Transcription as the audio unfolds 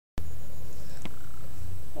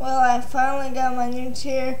Well, I finally got my new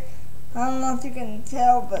chair. I don't know if you can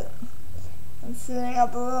tell, but I'm sitting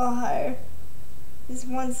up a little higher. This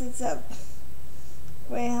one sits up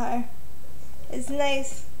way higher. It's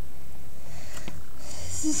nice.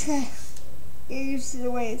 Just gotta get used to the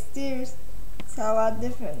way it steers. It's a lot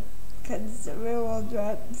different because it's a rear-wheel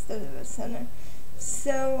drive instead of a center.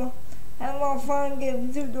 So I have a lot of fun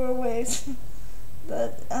getting through doorways.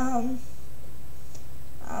 But I'm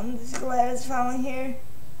just glad it's finally here.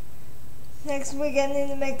 Next week I need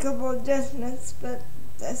to make a couple adjustments, but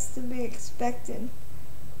that's to be expected.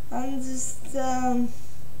 I'm just glad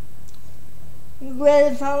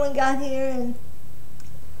it finally got here, and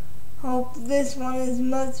hope this one is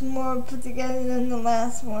much more put together than the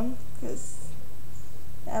last one, because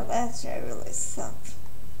that last year really sucked.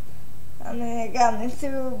 I mean, it got me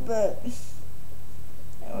through, but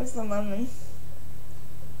it was a lemon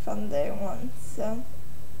from day one. So,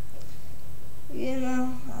 you know,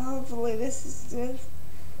 hopefully this is good.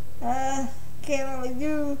 Can't really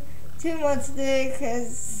do too much today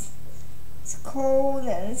because it's cold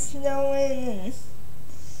and it's snowing,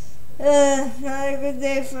 and not a good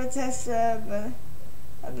day for a test drive, but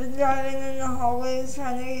I've been driving in the hallways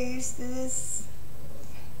trying to get used to this.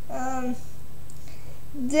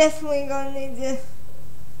 Definitely gonna need to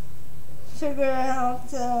figure out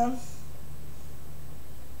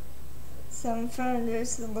some furniture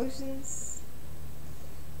solutions.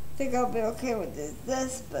 I think I'll be okay with this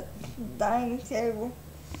desk, but dining table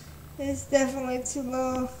is definitely too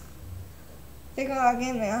low. I think I'll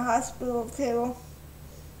get me a hospital table,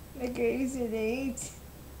 make it easier to eat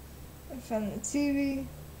in front of the TV.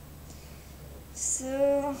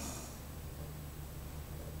 So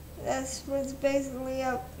that's what's basically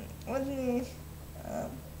up with me.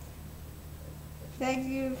 Thank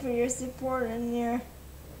you for your support and your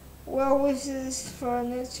well wishes for a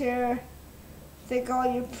new chair. I think all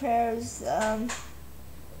your prayers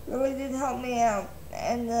really did help me out,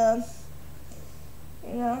 and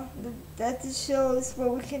you know, that just shows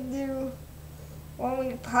what we can do when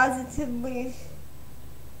we positively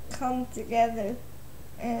come together.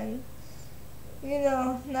 And you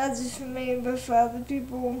know, not just for me, but for other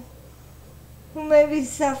people who may be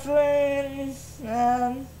suffering,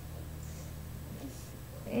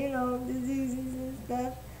 you know, diseases and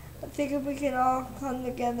stuff. I think if we can all come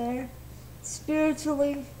together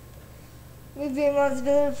spiritually, we'd be a much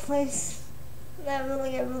better place. Not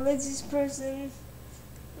really a religious person,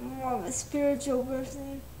 more of a spiritual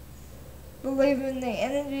person. Believe in the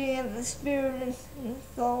energy and the spirit and the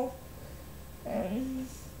soul. And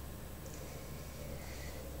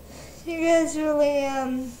you guys really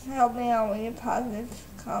helped me out with your positive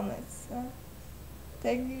comments. So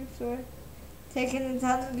thank you for taking the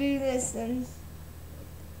time to do this, and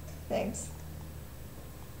thanks.